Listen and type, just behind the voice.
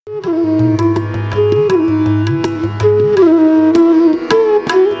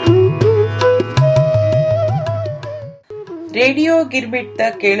Radio ಗಿರ್ಬಿಟ್ಟ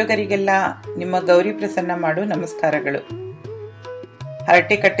ಕೇಳುಗರಿಗೆಲ್ಲ ನಿಮ್ಮ ಗೌರಿ ಪ್ರಸನ್ನ ಮಾಡು ನಮಸ್ಕಾರಗಳು.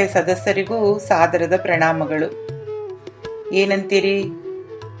 ಹರಟೆಕಟ್ಟೆ ಸದಸ್ಯರಿಗೂ ಸಾದರದ ಪ್ರಣಾಮಗಳು. ಏನಂತೀರಿ,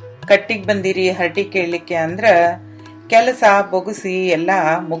 ಕಟ್ಟಿಗೆ ಬಂದಿರಿ ಹರಟಿ ಕೇಳಲಿಕ್ಕೆ ಅಂದ್ರ ಕೆಲಸ ಬೊಗಸಿ ಎಲ್ಲ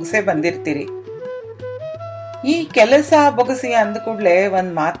ಮುಗಿಸೇ ಬಂದಿರ್ತೀರಿ. ಈ ಕೆಲಸ ಬೊಗಸಿ ಅಂದ ಕೂಡ್ಲೆ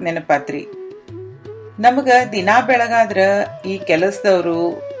ಒಂದ್ ಮಾತು ನೆನಪಾತ್ರಿ. ನಮಗ ದಿನಾ ಬೆಳಗಾದ್ರ ಈ ಕೆಲಸದವ್ರು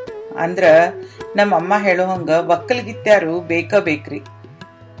ಅಂದ್ರ ನಮ್ಮ ಅಮ್ಮ ಹೇಳೋ ಹಂಗ ಒಕ್ಕಲ್ಗಿತ್ಯಾರು ಬೇಕ್ರಿ.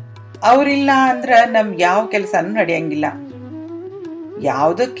 ಅವ್ರಿಲ್ಲ ಅಂದ್ರ ನಮ್ ಯಾವ ಕೆಲ್ಸನೂ ನಡೆಯಂಗಿಲ್ಲ.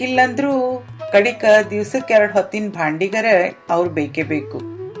 ಯಾವ್ದಕ್ಕಿಲ್ಲಂದ್ರೂ ಕಡಿಕ ದಿವ್ಸಕ್ಕೆ 2 ಹೊತ್ತಿನ ಭಾಂಡಿಗರ ಅವ್ರು ಬೇಕೇ ಬೇಕು.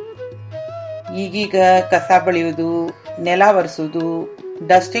 ಈಗೀಗ ಕಸ ಬಳಿಯುವುದು, ನೆಲ ಒರೆಸೋದು,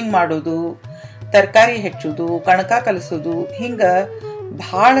 ಡಸ್ಟಿಂಗ್ ಮಾಡೋದು, ತರಕಾರಿ ಹೆಚ್ಚುದು, ಕಣಕ ಕಲಸೋದು, ಹಿಂಗ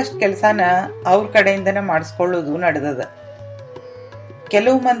ಬಹಳಷ್ಟು ಕೆಲಸನ ಅವ್ರ ಕಡೆಯಿಂದನ ಮಾಡಿಸ್ಕೊಳ್ಳೋದು ನಡೆದದ.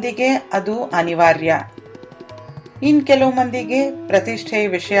 ಕೆಲವು ಮಂದಿಗೆ ಅದು ಅನಿವಾರ್ಯ, ಇನ್ ಕೆಲವು ಮಂದಿಗೆ ಪ್ರತಿಷ್ಠೆಯ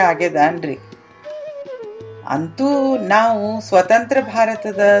ವಿಷಯ ಆಗ್ಯದ ಅನ್ರಿ. ಅಂತೂ ನಾವು ಸ್ವತಂತ್ರ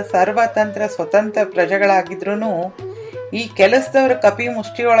ಭಾರತದ ಸರ್ವತಂತ್ರ ಸ್ವತಂತ್ರ ಪ್ರಜೆಗಳಾಗಿದ್ರು ಈ ಕೆಲಸದವ್ರ ಕಪಿ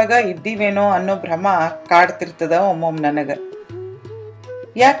ಮುಷ್ಟಿಯೊಳಗ ಇದ್ದೀವೇನೋ ಅನ್ನೋ ಭ್ರಮ ಕಾಡ್ತಿರ್ತದ ಒಮ್ಮೊಮ್ಮೆ ನನಗ.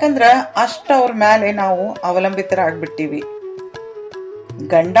 ಯಾಕಂದ್ರ ಅಷ್ಟ ಅವ್ರ ಮ್ಯಾಲೆ ನಾವು ಅವಲಂಬಿತರಾಗ್ಬಿಟ್ಟಿವಿ.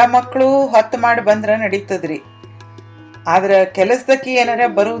 ಗಂಡ ಮಕ್ಕಳು ಹೊತ್ತು ಮಾಡಿ ಬಂದ್ರ ನಡೀತದ್ರಿ, ಆದ್ರ ಕೆಲಸದಕ್ಕಿ ಏನಾರ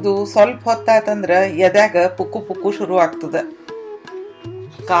ಬರುವುದು ಸ್ವಲ್ಪ ಹೊತ್ತಾತಂದ್ರ ಎದ್ಯಾಗ ಪುಕ್ಕು ಪುಕ್ಕು ಶುರು ಆಗ್ತದ.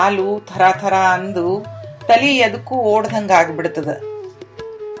 ಕಾಲು ಥರ ಅಂದು ತಲಿ ಎದಕ್ಕೂ ಓಡ್ದಂಗ ಆಗ್ಬಿಡ್ತದ.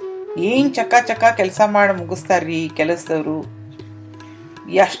 ಏನ್ ಚಕ ಕೆಲಸ ಮಾಡಿ ಮುಗಿಸ್ತಾರ್ರಿ ಕೆಲಸದವ್ರು.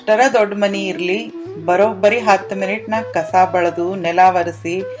 ಎಷ್ಟರ ದೊಡ್ಡ ಮನಿ ಇರ್ಲಿ, ಬರೋಬ್ಬರಿ 10 ಮಿನಿಟ್ನಾಗ ಕಸ ಬಳದು ನೆಲ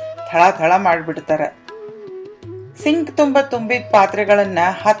ಒರೆಸಿ ಥಳ ಮಾಡ್ಬಿಡ್ತಾರ. ಸಿಂಕ್ ತುಂಬಿದ ಪಾತ್ರೆಗಳನ್ನ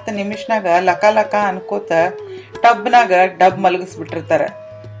 10 ನಿಮಿಷನಾಗ ಲಕ ಅನ್ಕೋತ ಟಬ್ನಾಗ ಡಬ್ ಮಲಗಿಸ್ಬಿಟ್ಟಿರ್ತಾರ.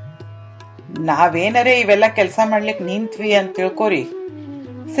 ನಾವೇನರೇ ಇವೆಲ್ಲ ಕೆಲಸ ಮಾಡ್ಲಿಕ್ ನಿಂತ್ವಿ ಅಂತ ತಿಳ್ಕೋರಿ,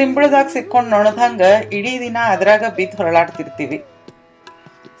 ಸಿಂಬಳದಾಗ ಸಿಕ್ಕೊಂಡ್ ನೊಣದಂಗ ಇಡೀ ದಿನ ಅದ್ರಾಗ ಬಿದ್ದು ಹೊರಳಾಡ್ತಿರ್ತೀವಿ.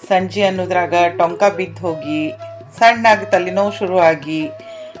 ಸಂಜೆ ಅನ್ನೋದ್ರಾಗ ಟೊಂಕ ಬಿದ್ದು ಹೋಗಿ, ಸಣ್ಣಾಗ ತಲೆನೋವು ಶುರು ಆಗಿ,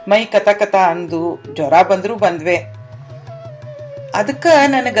 ಮೈ ಕತ ಅಂದು ಜ್ವರ ಬಂದ್ರು ಬಂದ್ವೆ. ಅದಕ್ಕ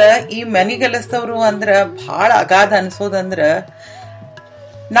ನನಗ ಈ ಮನಿಗೆಲಸದವ್ರು ಅಂದ್ರ ಬಹಳ ಅಗಾಧ ಅನ್ಸೋದಂದ್ರ,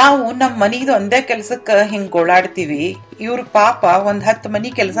 ನಾವು ನಮ್ಮ ಮನಿದ ಒಂದೇ ಕೆಲ್ಸಕ್ಕ ಹಿಂಗ್ ಗೋಳಾಡ್ತೀವಿ, ಇವ್ರ ಪಾಪ ಒಂದ್ 10 ಮನಿ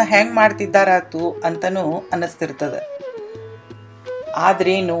ಕೆಲಸ ಹೆಂಗ್ ಮಾಡ್ತಿದ್ದಾರಾತು ಅಂತನೂ ಅನಸ್ತಿರ್ತದ.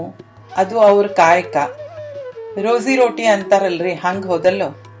 ಆದ್ರೇನು, ಅದು ಅವ್ರ ಕಾಯಕ, ರೋಜಿ ರೋಟಿ ಅಂತಾರಲ್ರಿ, ಹಂಗ ಹೋದಲ್ಲೋ.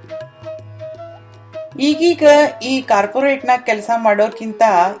 ಈಗೀಗ ಈ ಕಾರ್ಪೊರೇಟ್ನಾಗ ಕೆಲಸ ಮಾಡೋರ್ಕಿಂತ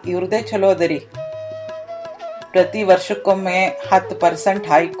ಇವ್ರದೇ ಚಲೋ ಅದರಿ. ಪ್ರತಿ ವರ್ಷಕ್ಕೊಮ್ಮೆ 10%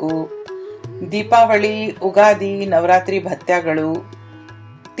 ಹೈಕು, ದೀಪಾವಳಿ, ಉಗಾದಿ, ನವರಾತ್ರಿ ಭತ್ಯಗಳು,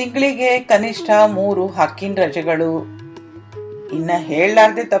 ತಿಂಗಳಿಗೆ ಕನಿಷ್ಠ 3 ಹಕ್ಕಿನ ರಜೆಗಳು, ಇನ್ನ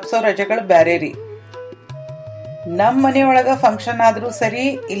ಹೇಳಲಾರ್ದೆ ತಪ್ಸೋ ರಜೆಗಳು ಬ್ಯಾರೆ ರೀ. ನಮ್ ಮನೆಯೊಳಗ ಫಂಕ್ಷನ್ ಆದ್ರೂ ಸರಿ,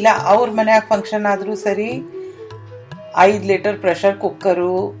 ಇಲ್ಲ ಅವ್ರ ಮನ್ಯಾಗ ಫಂಕ್ಷನ್ ಆದ್ರೂ ಸರಿ, 5 litre pressure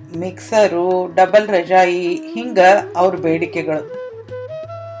cooker, mixer, double ರಜಾಯಿ, ಹಿಂಗ ಅವ್ರ ಬೇಡಿಕೆಗಳು.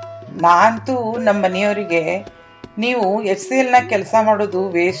 ನಾನಂತೂ ನಮ್ಮ ಮನೆಯವರಿಗೆ, ನೀವು HCL ನಾಗ ಕೆಲಸ ಮಾಡೋದು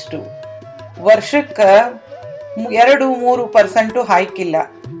ವೇಸ್ಟು, ವರ್ಷಕ್ಕ 2-3% ಹಾಯ್ಕಿಲ್ಲ,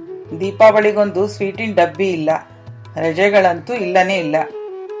 ದೀಪಾವಳಿಗೊಂದು ಸ್ವೀಟಿನ ಡಬ್ಬಿ ಇಲ್ಲ, ರಜೆಗಳಂತೂ ಇಲ್ಲನೇ ಇಲ್ಲ.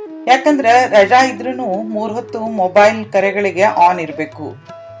 ಯಾಕಂದ್ರ ರಜಾ ಇದ್ರೂ 3 ಹೊತ್ತು ಮೊಬೈಲ್ ಕರೆಗಳಿಗೆ ಆನ್ ಇರಬೇಕು,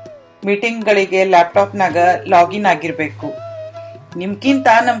 ಮೀಟಿಂಗ್ಗಳಿಗೆ ಲ್ಯಾಪ್ಟಾಪ್ನಾಗ ಲಾಗಿನ್ ಆಗಿರ್ಬೇಕು. ನಿಮ್ಗಿಂತ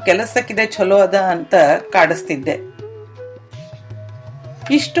ನಮ್ ಕೆಲಸಕ್ಕಿದೆ ಚಲೋ ಅದ ಅಂತ ಕಾಡಿಸ್ತಿದ್ದೆ.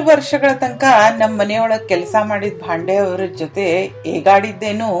 ಇಷ್ಟು ವರ್ಷಗಳ ತನಕ ನಮ್ಮ ಮನೆಯೊಳಗೆ ಕೆಲಸ ಮಾಡಿದ ಭಾಂಡೆಯವ್ರ ಜೊತೆ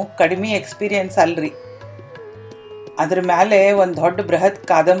ಏಗಾಡಿದ್ದೇನು ಕಡಿಮೆ ಎಕ್ಸ್ಪೀರಿಯನ್ಸ್ ಅಲ್ರಿ. ಅದ್ರ ಮ್ಯಾಲೆ ಒಂದ್ ದೊಡ್ಡ ಬೃಹತ್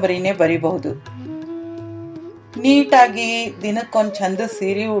ಕಾದಂಬರಿನೇ ಬರಿಬಹುದು. ನೀಟಾಗಿ ದಿನಕ್ಕೊಂದ್ ಚಂದ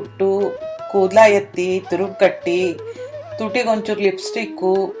ಸೀರೆ ಉಟ್ಟು, ಕೂದ್ಲ ಎತ್ತಿ ತುರುಬ್ ಕಟ್ಟಿ, ತುಟಿಗೊಂಚೂರು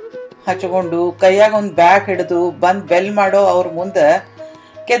ಲಿಪ್ಸ್ಟಿಕ್ಕು ಹಚ್ಕೊಂಡು, ಕೈಯಾಗ ಒಂದ್ ಬ್ಯಾಗ್ ಹಿಡಿದು ಬಂದ್ ಬೆಲ್ ಮಾಡೋ ಅವ್ರ ಮುಂದ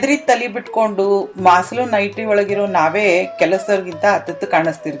ಕೆದರಿ ತಲಿ ಬಿಟ್ಕೊಂಡು ಮಾಸಲು ನೈಟಿ ಒಳಗಿರೋ ನಾವೇ ಕೆಲಸದವ್ರಿಗಿಂತ ಹತ್ತತ್ತು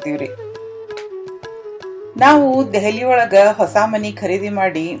ಕಾಣಿಸ್ತಿರ್ತೀವ್ರಿ. ನಾವು ದೆಹಲಿ ಒಳಗ ಹೊಸ ಮನಿ ಖರೀದಿ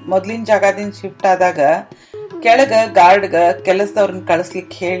ಮಾಡಿ ಮೊದ್ಲಿನ ಜಾಗದಿಂದ ಶಿಫ್ಟ್ ಆದಾಗ ಕೆಳಗ ಗಾರ್ಡ್ಗ ಕೆಲಸದವ್ರನ್ನ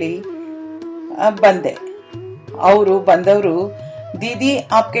ಕಳಿಸ್ಲಿಕ್ಕೆ ಹೇಳಿ ಬಂದೆ. ಅವರು ಬಂದವರು, दीदी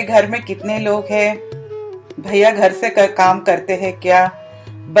आपके घर में कितने लोग हैं? भैया घर से काम करते हैं क्या?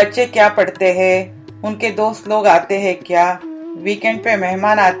 बच्चे क्या पढ़ते हैं? उनके दोस्त लोग आते हैं क्या? वीकेंड पे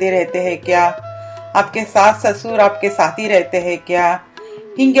मेहमान आते रहते हैं क्या? आपके सास ससुर आपके साथी रहते हैं क्या?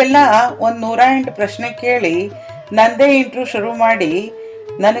 ಹಿಂಗೆಲ್ಲ 108 ಪ್ರಶ್ನೆ ಕೇಳಿ ನಂದೇ ಇಂಟ್ರ್ಯೂ ಶುರು ಮಾಡಿ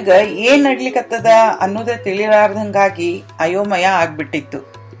ನನಗ ಏನ್ ನಡ್ಲಿಕ್ಕತ್ತದ ಅನ್ನೋದೇ ತಿಳಿಲಾರ್ದಂಗಾಗಿ ಅಯೋಮಯ ಆಗ್ಬಿಟ್ಟಿತ್ತು.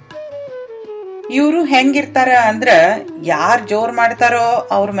 ಇವ್ರು ಹೆಂಗಿರ್ತಾರ ಅಂದ್ರ, ಯಾರ್ ಜೋರ್ ಮಾಡ್ತಾರೋ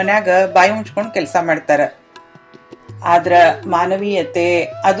ಅವ್ರ ಮನ್ಯಾಗ ಬಾಯಿ ಮುಚ್ಕೊಂಡ್ ಕೆಲ್ಸ ಮಾಡ್ತಾರ, ಆದ್ರ ಮಾನವೀಯತೆ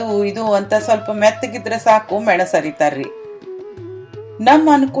ಅದು ಇದು ಅಂತ ಸ್ವಲ್ಪ ಮೆತ್ತಗಿದ್ರೆ ಸಾಕು ಮೆಣಸರಿತಾರ್ರಿ. ನಮ್ಮ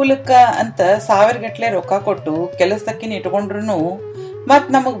ಅನುಕೂಲಕ್ಕ ಅಂತ ಸಾವಿರಗಟ್ಲೆ ರೊಕ್ಕ ಕೊಟ್ಟು ಕೆಲಸದಕ್ಕಿನ ಇಟ್ಕೊಂಡ್ರು ಮತ್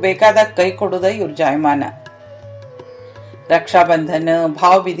ನಮಗ್ ಬೇಕಾದಾಗ ಕೈ ಕೊಡುದ ಇವ್ರ ಜಾಯಮಾನ. ರಕ್ಷಾ ಬಂಧನ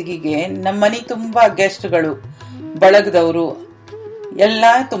ಭಾವ ಬಿದಿಗಿಗೆ ನಮ್ಮ ಮನಿ ತುಂಬಾ ಗೆಸ್ಟ್ಗಳು ಬಳಗದವರು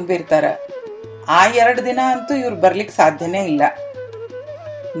ಎಲ್ಲಾ ತುಂಬಿರ್ತಾರ. ಆ 2 ದಿನ ಅಂತೂ ಇವ್ರು ಬರ್ಲಿಕ್ ಸಾಧ್ಯನೇ ಇಲ್ಲ.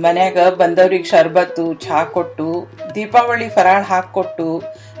 ಮನ್ಯಾಗ ಬಂದವ್ರಿಗೆ ಶರ್ಬತ್ತು ಚಹಾ ಕೊಟ್ಟು, ದೀಪಾವಳಿ ಫರಾಳ್ ಹಾಕೊಟ್ಟು,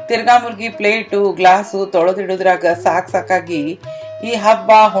 ತಿರ್ಗಾ ಮುರ್ಗಿ ಪ್ಲೇಟು ಗ್ಲಾಸು ತೊಳೆದಿಡುದ್ರಾಗ ಸಾಕಾಗಿ ಈ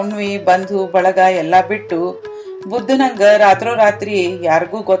ಹಬ್ಬ ಹುಣ್ವಿ ಬಂಧು ಬಳಗ ಎಲ್ಲಾ ಬಿಟ್ಟು ಬುದ್ಧನಂಗ ರಾತ್ರೋರಾತ್ರಿ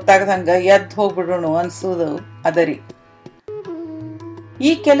ಯಾರಿಗೂ ಗೊತ್ತಾಗದಂಗ ಎದ್ದು ಹೋಗ್ಬಿಡೋಣ ಅನ್ಸೋದು ಅದರಿ.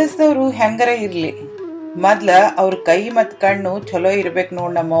 ಈ ಕೆಲಸದವ್ರು ಹೆಂಗರ ಇರ್ಲಿ, ಮೊದ್ಲ ಅವ್ರ ಕೈ ಮತ್ ಕಣ್ಣು ಚಲೋ ಇರ್ಬೇಕ್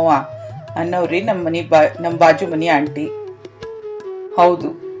ನೋಡ್ ನಮ್ಮವ್ವ ಅನ್ನೋರಿ ನಮ್ ಬಾಜು ಮನಿ ಆಂಟಿ. ಹೌದು,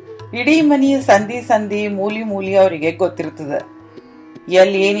 ಇಡೀ ಮನಿಯ ಸಂಧಿ ಮೂಲಿ ಅವರಿಗೆ ಗೊತ್ತಿರ್ತದ.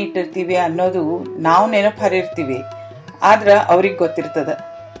 ಎಲ್ಲಿ ಏನ್ ಇಟ್ಟಿರ್ತೀವಿ ಅನ್ನೋದು ನಾವು ನೆನಪು ಹರಿರ್ತೀವಿ, ಆದ್ರ ಅವ್ರಿಗೆ ಗೊತ್ತಿರ್ತದ.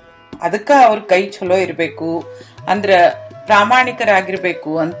 ಅದಕ್ಕ ಅವ್ರ ಕೈ ಚಲೋ ಇರ್ಬೇಕು ಅಂದ್ರ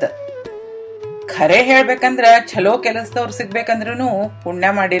ಪ್ರಾಮಾಣಿಕರಾಗಿರ್ಬೇಕು ಅಂತ. ಖರೆ ಹೇಳ್ಬೇಕಂದ್ರ ಚಲೋ ಕೆಲಸದವ್ರು ಸಿಗ್ಬೇಕಂದ್ರೂ ಪುಣ್ಯ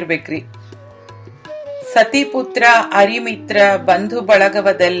ಮಾಡಿರ್ಬೇಕ್ರಿ. ಸತಿ ಪುತ್ರ ಅರಿಮಿತ್ರ ಬಂಧು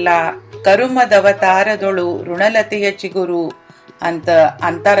ಬಳಗವದೆಲ್ಲ ಕರುಮದವತಾರದೊಳು ಋಣಲತೆಯ ಚಿಗುರು ಅಂತ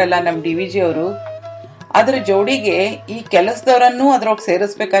ಅಂತಾರಲ್ಲ ನಮ್ ಡಿ.ವಿ.ಜಿ ಅವರು. ಅದ್ರ ಜೋಡಿಗೆ ಈ ಕೆಲಸದವರನ್ನೂ ಅದ್ರೊಳಗೆ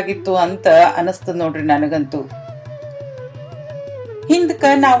ಸೇರಿಸ್ಬೇಕಾಗಿತ್ತು ಅಂತ ಅನಿಸ್ತದ ನೋಡ್ರಿ ನನಗಂತೂ. ಹಿಂದಕ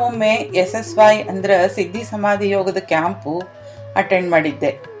ನಾವೊಮ್ಮೆ SSY ಅಂದ್ರ ಸಿದ್ಧಿ ಸಮಾಧಿ ಯೋಗದ ಕ್ಯಾಂಪು ಅಟೆಂಡ್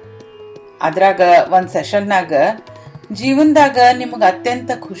ಮಾಡಿದ್ದೆ. ಅದ್ರಾಗ ಒಂದ್ ಸೆಷನ್ನಾಗ ಜೀವನದಾಗ ನಿಮಗ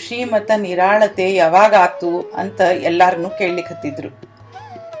ಅತ್ಯಂತ ಖುಷಿ ಮತ್ತ ನಿರಾಳತೆ ಯಾವಾಗ ಆತು ಅಂತ ಎಲ್ಲಾರನ್ನು ಕೇಳಲಿಕ್ಕೆ ಹತ್ತಿದ್ರು.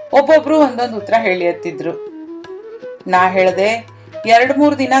 ಒಬ್ಬೊಬ್ರು ಒಂದೊಂದು ಉತ್ತರ ಹೇಳಿ ಹತ್ತಿದ್ರು. ನಾ ಹೇಳ್ದೆ,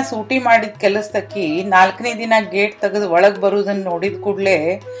 2-3 ದಿನ ಸೂಟಿ ಮಾಡಿದ ಕೆಲಸದಕ್ಕಿ 4ನೇ ದಿನ ಗೇಟ್ ತೆಗೆದು ಒಳಗ್ ಬರುವುದನ್ನ ನೋಡಿದ ಕೂಡ್ಲೆ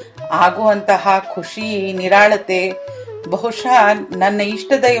ಆಗುವಂತಹ ಖುಷಿ ನಿರಾಳತೆ ಬಹುಶಃ ನನ್ನ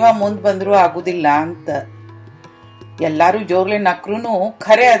ಇಷ್ಟ ದೈವ ಮುಂದ್ ಬಂದ್ರು ಆಗುದಿಲ್ಲ ಅಂತ. ಎಲ್ಲಾರು ಜೋರ್ಲೆ ನಕ್ರುನು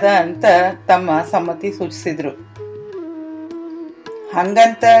ಖರೆ ಅದ ಅಂತ ತಮ್ಮ ಸಮ್ಮತಿ ಸೂಚಿಸಿದ್ರು.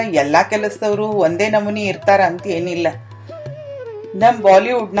 ಹಂಗಂತ ಎಲ್ಲಾ ಕೆಲಸದವರು ಒಂದೇ ನಮೂನಿ ಇರ್ತಾರ ಅಂತ ಏನಿಲ್ಲ. ನಮ್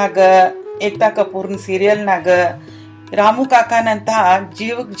ಬಾಲಿವುಡ್ನಾಗ ಏಕ್ತಾ ಕಪೂರ್ನ ಸೀರಿಯಲ್ನಾಗ ರಾಮು ಕಾಕಾನಂತಹ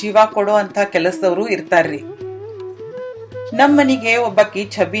ಜೀವಕ್ ಜೀವ ಕೊಡೋ ಅಂತ ಕೆಲಸದವರು ಇರ್ತಾರ್ರಿ. ನಮ್ ಮನಿಗೆ ಒಬ್ಬಾಕಿ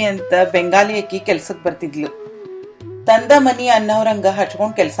ಛಬಿ ಅಂತ ಬೆಂಗಾಲಿ ಅಕ್ಕಿ ಕೆಲ್ಸಕ್ ಬರ್ತಿದ್ಲು. ತಂದ ಮನಿ ಅನ್ನೋರಂಗ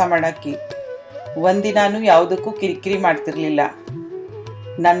ಹಚ್ಕೊಂಡ್ ಕೆಲ್ಸ ಮಾಡಾಕಿ. ಒಂದಿನಾನು ಯಾವ್ದಕ್ಕೂ ಕಿರಿಕಿರಿ ಮಾಡ್ತಿರ್ಲಿಲ್ಲ.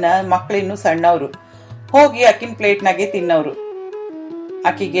 ನನ್ನ ಮಕ್ಳಿನ್ನು ಸಣ್ಣವ್ರು, ಹೋಗಿ ಅಕ್ಕಿನ ಪ್ಲೇಟ್ನಾಗೆ ತಿನ್ನೋರು.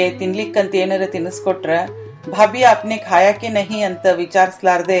 ಆಕಿಗೆ ತಿನ್ಲಿಕ್ಕಂತ ಏನಾರ ತಿನ್ನಿಸ್ಕೊಟ್ರ ಭಾಬಿ ಅಪ್ನೆ ಖಾಯಾಕೆ ನಹಿ ಅಂತ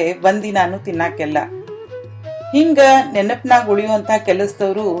ವಿಚಾರಿಸ್ಲಾರ್ದೆ ಒಂದಿನಾನು ತಿನ್ನಾಕೆಲ್ಲ. ಹಿಂಗ ನೆನಪ್ನಾಗ ಉಳಿಯುವಂತ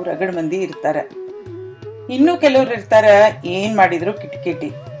ಕೆಲಸದವ್ರು ರಗಡ್ ಮಂದಿ ಇರ್ತಾರ. ಇನ್ನು ಕೆಲವ್ರು ಇರ್ತಾರ, ಏನ್ ಮಾಡಿದ್ರು ಕಿಟಕಿಟಿ.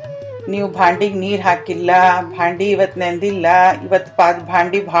 ನೀವು ಭಾಂಡಿಗ್ ನೀರ್ ಹಾಕಿಲ್ಲ, ಭಾಂಡಿ ಇವತ್ ನೆಂದಿಲ್ಲ, ಇವತ್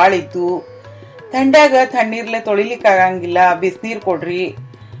ಭಾಂಡಿ ಭಾಳ ಇದ್ದು, ಥಂಡ್ಯಾಗ ತಣ್ಣೀರ್ಲೆ ತೊಳಿಲಿಕ್ ಆಗಂಗಿಲ್ಲ, ಬಿಸಿನೀರ್ ಕೊಡ್ರಿ,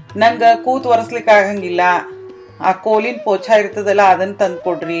 ನಂಗ ಕೂತ್ ಒರೆಸ್ಲಿಕ್ ಆಗಂಗಿಲ್ಲ, ಆ ಕೋಲಿನ ಪೋಛಾ ಇರ್ತದಲ್ಲ ಅದನ್ನ ತಂದ್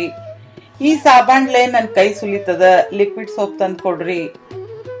ಕೊಡ್ರಿ, ಈ ಸಾಬಾಣ್ಲೆ ನನ್ ಕೈ ಸುಲಿತದ, ಲಿಕ್ವಿಡ್ ಸೋಪ್ ತಂದ್ ಕೊಡ್ರಿ.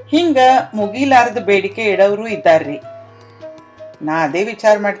 ಹಿಂಗ ಮುಗಿಲಾರ್ದ ಬೇಡಿಕೆ ಇಡೋರು ಇದ್ದಾರ್ರಿ. ನಾ ಅದೇ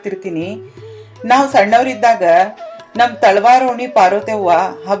ವಿಚಾರ ಮಾಡ್ತಿರ್ತೀನಿ, ನಾವ್ ಸಣ್ಣವ್ರಿದ್ದಾಗ ನಮ್ ತಳವಾರೋಣಿ ಪಾರ್ವತವ್ವ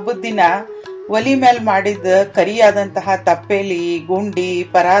ಹಬ್ಬದ ದಿನ ಒಲಿ ಮೇಲ್ ಮಾಡಿದ ಕರಿಯಾದಂತಹ ತಪ್ಪೇಲಿ ಗುಂಡಿ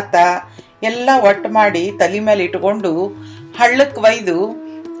ಪರಾತ ಎಲ್ಲ ಒಟ್ಟು ಮಾಡಿ ತಲಿ ಮೇಲೆ ಇಟ್ಕೊಂಡು ಹಳ್ಳಕ್ ಒಯ್ದು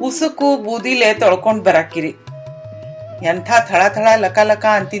ಉಸುಕು ಬೂದಿಲೆ ತೊಳ್ಕೊಂಡ್ ಬರಾಕಿರಿ. ಎಂಥ ಥಳ ಥಳ ಲಕ ಲಕ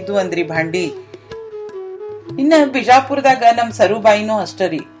ಅಂತಿದ್ದು ಅಂದ್ರಿ ಭಾಂಡಿ. ಇನ್ನ ಬಿಜಾಪುರದಾಗ ನಮ್ ಸರುಬಾಯಿನೂ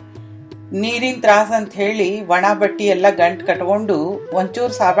ಅಷ್ಟರಿ. ನೀರಿನ ತ್ರಾಸ ಅಂತ ಹೇಳಿ ಒಣ ಬಟ್ಟಿ ಎಲ್ಲ ಗಂಟ್ ಕಟ್ಕೊಂಡು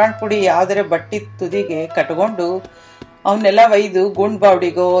ಒಂಚೂರು ಸಾಬಾಣ್ ಪುಡಿ ಯಾವ್ದಾರ ಬಟ್ಟಿ ತುದಿಗೆ ಕಟ್ಕೊಂಡು ಅವನ್ನೆಲ್ಲ ಒಯ್ದು ಗುಂಡ್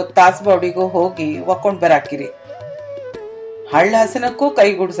ಬಾವಡಿಗೋ ತಾಸ್ ಬಾವಡಿಗೋ ಹೋಗಿ ಒಕ್ಕೊಂಡ್ ಬರಾಕಿರಿ. ಹಳ್ಳ ಹಸನಕ್ಕೂ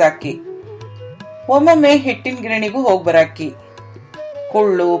ಕೈಗುಡ್ಸಾಕಿ. ಒಮ್ಮೊಮ್ಮೆ ಹಿಟ್ಟಿನ ಗಿರಣಿಗೂ ಹೋಗ್ ಬರಾಕಿ.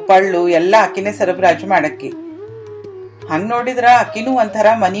 ಕುಳ್ಳು ಪಳ್ಳು ಎಲ್ಲ ಅಕ್ಕಿನೇ ಸರಬರಾಜು ಮಾಡಕ್ಕಿ. ಹಂಗ್ ನೋಡಿದ್ರ ಅಕ್ಕಿನೂ ಒಂಥರ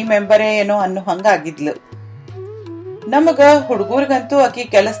ಮನಿ ಮೆಂಬರೇ ಏನೋ ಅನ್ನೋ ಹಂಗ ಆಗಿದ್ಲು. ನಮಗ ಹುಡುಗರ್ಗಂತೂ ಅಕ್ಕಿ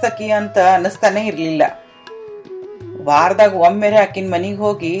ಕೆಲಸದಕ್ಕಿ ಅಂತ ಅನಸ್ತಾನೆ ಇರ್ಲಿಲ್ಲ. ವಾರದಾಗ ಒಮ್ಮೆರೆ ಅಕ್ಕಿನ ಮನಿಗ್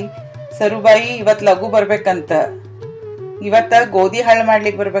ಹೋಗಿ, ಸರುಬಾಯಿ ಇವತ್ ಲಘು ಬರ್ಬೇಕಂತ, ಇವತ್ತ ಗೋಧಿ ಹಾಳು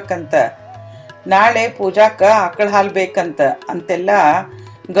ಮಾಡ್ಲಿಕ್ ಬರ್ಬೇಕಂತ, ನಾಳೆ ಪೂಜಾಕ್ಕ ಆಕಳ ಹಾಲ್ ಬೇಕಂತ ಅಂತೆಲ್ಲ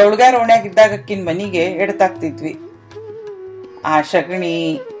ಗೌಡ್ಗಾರ್ ಓಣ್ಯಾಗಿದ್ದಾಗ ಅಕ್ಕಿನ ಮನಿಗೆ ಎಡ್ತಾಕ್ತಿದ್ವಿ. ಆ ಶಗಣಿ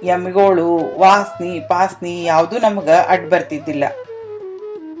ಎಮ್ಮಿಗೋಳು ವಾಸ್ನಿ ಪಾಸ್ನಿ ಯಾವ್ದು ನಮಗ ಅಡ್ ಬರ್ತಿದ್ದಿಲ್ಲ.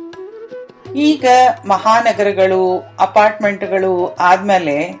 ಈಗ ಮಹಾನಗರಗಳು ಅಪಾರ್ಟ್ಮೆಂಟ್ಗಳು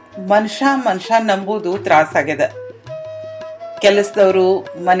ಆದ್ಮೇಲೆ ಮನುಷ್ಯ ನಂಬುದು ತ್ರಾಸಾಗ್ಯದ. ಕೆಲಸದವರು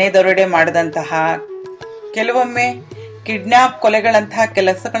ಮನೆ ದೊರಡೆ ಮಾಡದಂತಹ ಕೆಲವೊಮ್ಮೆ ಕಿಡ್ನಾಪ್ ಕೊಲೆಗಳಂತಹ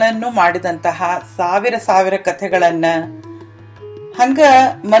ಕೆಲಸಗಳನ್ನು ಮಾಡಿದಂತಹ ಸಾವಿರ ಕಥೆಗಳನ್ನ, ಹಂಗ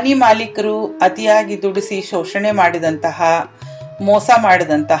ಮನಿ ಮಾಲೀಕರು ಅತಿಯಾಗಿ ದುಡಿಸಿ ಶೋಷಣೆ ಮಾಡಿದಂತಹ, ಮೋಸ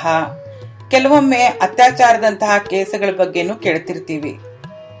ಮಾಡಿದಂತಹ, ಕೆಲವೊಮ್ಮೆ ಅತ್ಯಾಚಾರದಂತಹ ಕೇಸುಗಳ ಬಗ್ಗೆನೂ ಕೇಳ್ತಿರ್ತೀವಿ.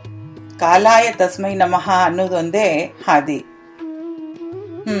 ಕಾಲಾಯ ತಸ್ಮೈ ನಮಃ ಅನ್ನೋದೊಂದೇ ಹಾದಿ.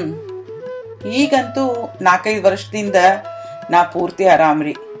 ಈಗಂತೂ 4-5 ವರ್ಷದಿಂದ ನಾ ಪೂರ್ತಿ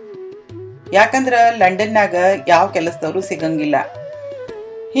ಆರಾಮ್ರಿ. ಯಾಕಂದ್ರ ಲಂಡನ್ನಾಗ ಯಾವ ಕೆಲಸದವರು ಸಿಗಂಗಿಲ್ಲ.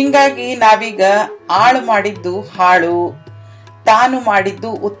 ಹಿಂಗಾಗಿ ನಾವೀಗ ಆಳು ಮಾಡಿದ್ದು ಹಾಳು, ತಾನು ಮಾಡಿದ್ದು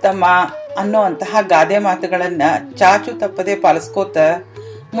ಉತ್ತಮ ಅನ್ನೋ ಅಂತಹ ಗಾದೆ ಮಾತುಗಳನ್ನ ಚಾಚು ತಪ್ಪದೆ ಪಾಲಿಸ್ಕೋತ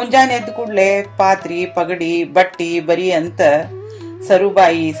ಮುಂಜಾನೆ ಎದ್ದ ಕೂಡ್ಲೆ ಪಾತ್ರಿ, ಪಗಡಿ, ಬಟ್ಟಿ, ಬರಿ ಅಂತ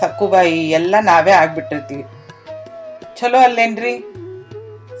ಸರುಬಾಯಿ, ಸಕ್ಕುಬಾಯಿ ಎಲ್ಲ ನಾವೇ ಆಗ್ಬಿಟ್ಟಿರ್ತೀವಿ. ಚಲೋ ಅಲ್ಲೇನ್ರಿ?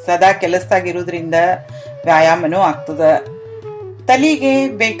 ಸದಾ ಕೆಲಸದಾಗಿರೋದ್ರಿಂದ ವ್ಯಾಯಾಮನೂ ಆಗ್ತದ. ತಲೆಗೆ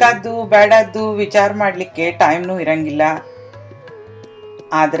ಬೇಕಾದ್ದು ಬೇಡದ್ದು ವಿಚಾರ ಮಾಡ್ಲಿಕ್ಕೆ ಟೈಮ್ನೂ ಇರಂಗಿಲ್ಲ.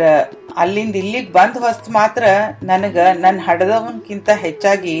 ಆದ್ರ ಅಲ್ಲಿಂದ ಇಲ್ಲಿಗೆ ಬಂದ್ ಹೊಸ್ತ್ ಮಾತ್ರ ನನಗ ನನ್ನ ಹಡದವನ್ಕಿಂತ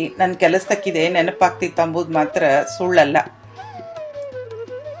ಹೆಚ್ಚಾಗಿ ನನ್ನ ಕೆಲಸಕ್ಕಿದೆ ನೆನಪಾಗ್ತಿತ್ತು ಅಂಬುದು ಮಾತ್ರ ಸುಳ್ಳಲ್ಲ.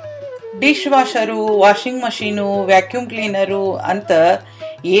 Dish washer, washing machine, vacuum cleaner ಅಂತ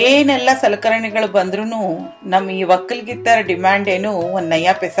ಏನೆಲ್ಲ ಸಲಕರಣೆಗಳು ಬಂದ್ರೂ ನಮ್ಮ ಈ ಒಕ್ಕಲ್ಗಿತ್ತರ ಡಿಮ್ಯಾಂಡ್ ಏನು ಒಂದ್ ನಯ್ಯ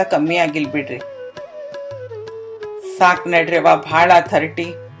ಪೈಸ ಕಮ್ಮಿ ಆಗಿಲ್ ಬಿಡ್ರಿ. ಸಾಕ್ ನಡ್ರಿವ, ಭಾಳ ಅಥಾರಿಟಿ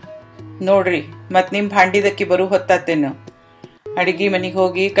ನೋಡ್ರಿ. ಮತ್ ನಿಮ್ ಭಾಂಡಿದಕ್ಕಿ ಬರು ಹೊತ್ತಾತೇನು? ಅಡಿಗೆ ಮನಿಗೆ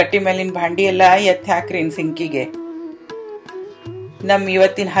ಹೋಗಿ ಕಟ್ಟಿ ಮೇಲಿನ ಭಾಂಡಿ ಎಲ್ಲ ಎತ್ತಿ ಹಾಕ್ರಿ ಸಿಂಕಿಗೆ. ನಮ್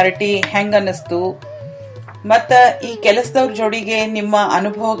ಇವತ್ತಿನ ಹರಟಿ ಹೆಂಗ ಅನ್ನಿಸ್ತು, ಮತ್ತ ಈ ಕೆಲಸದವ್ರ ಜೋಡಿಗೆ ನಿಮ್ಮ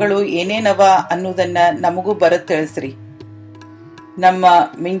ಅನುಭವಗಳು ಏನೇನವ ಅನ್ನೋದನ್ನ ನಮಗೂ ಬರತ್ ತಿಳಿಸ್ರಿ. ನಮ್ಮ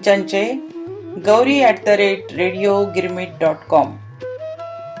ಮಿಂಚಂಚೆ gauri@radiogirmit.com.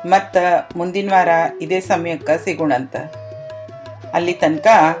 ಮತ್ತ ಮುಂದಿನ ವಾರ ಇದೇ ಸಮಯಕ್ಕ ಸಿಗೋಣಂತ. ಅಲ್ಲಿ ತನಕ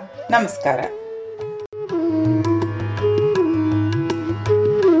ನಮಸ್ಕಾರ.